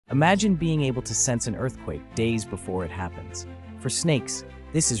Imagine being able to sense an earthquake days before it happens. For snakes,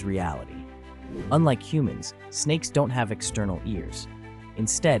 this is reality. Unlike humans, snakes don't have external ears.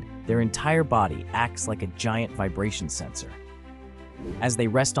 Instead, their entire body acts like a giant vibration sensor. As they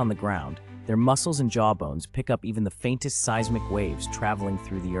rest on the ground, their muscles and jawbones pick up even the faintest seismic waves traveling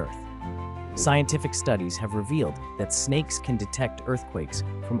through the earth. Scientific studies have revealed that snakes can detect earthquakes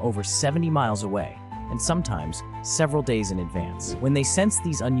from over 70 miles away, and sometimes several days in advance. When they sense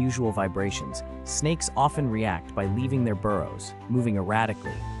these unusual vibrations, snakes often react by leaving their burrows, moving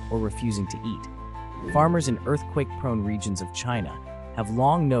erratically, or refusing to eat. Farmers in earthquake-prone regions of China have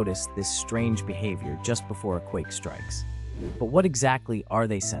long noticed this strange behavior just before a quake strikes. But what exactly are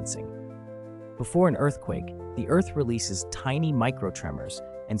they sensing? Before an earthquake, the Earth releases tiny microtremors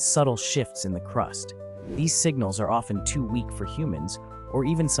and subtle shifts in the crust. These signals are often too weak for humans or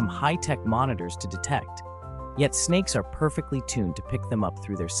even some high-tech monitors to detect. Yet snakes are perfectly tuned to pick them up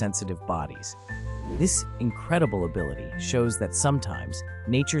through their sensitive bodies. This incredible ability shows that sometimes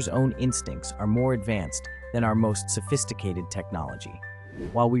nature's own instincts are more advanced than our most sophisticated technology.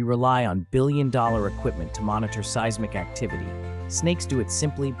 While we rely on billion-dollar equipment to monitor seismic activity, snakes do it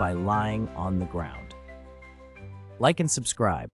simply by lying on the ground. Like and subscribe.